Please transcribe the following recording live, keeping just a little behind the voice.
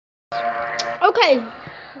Okay.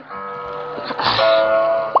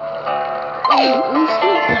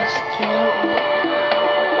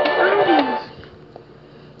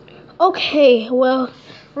 Okay, well,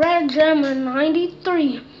 Red Jammer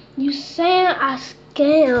 93, you saying I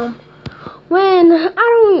scam when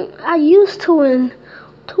I used to in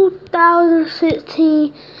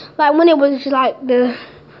 2016, like when it was like the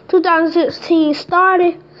 2016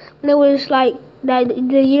 started, when it was like that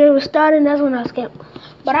the year was starting, that's when I scammed.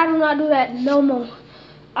 But I do not do that no more.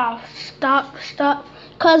 Stop,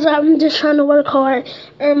 cause I'm just trying to work hard,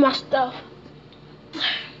 earn my stuff.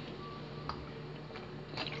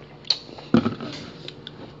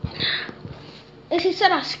 And she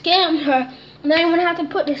said I scammed her, and I didn't want to have to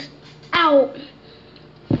put this out.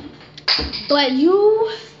 But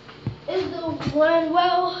you is the one,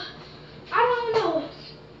 well, I don't know.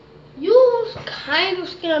 You kind of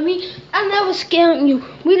scammed me. I never scammed you.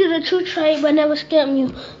 We did a true trade, but never scammed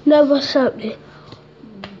you. Never something.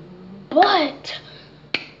 But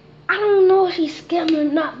I don't know if he scammed me or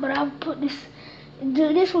not, but I'll put this.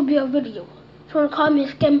 This will be a video. If you want to call me a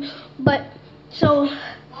scam. But, so,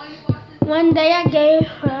 one day I gave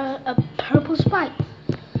her a purple spike.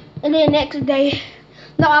 And then next day,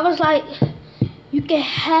 no, I was like, you can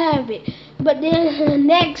have it. But then the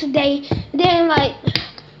next day, then like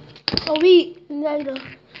a week later,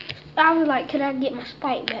 I was like, can I get my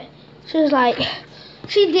spike back? She was like,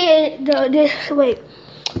 she did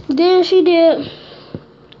then she did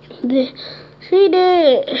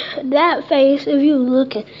that face. If you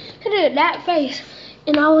looking, she did that face,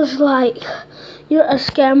 and I was like, you're a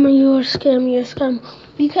scammer, you're a scammer, you're a scammer,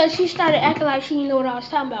 because she started acting like she didn't know what I was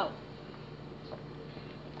talking about.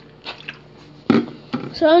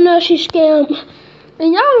 So I know she scammed,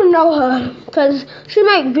 and y'all don't know her, cause she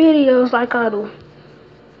make videos like I do.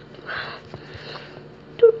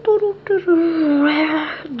 Rare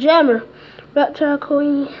Jammer, Reptile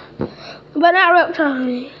Queen, but not Reptile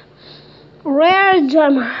Queen. Rare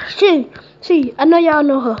Jammer. She. I know y'all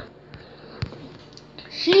know her.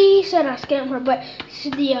 She said I scammed her, but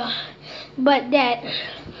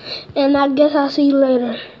and I guess I'll see you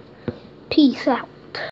later. Peace out.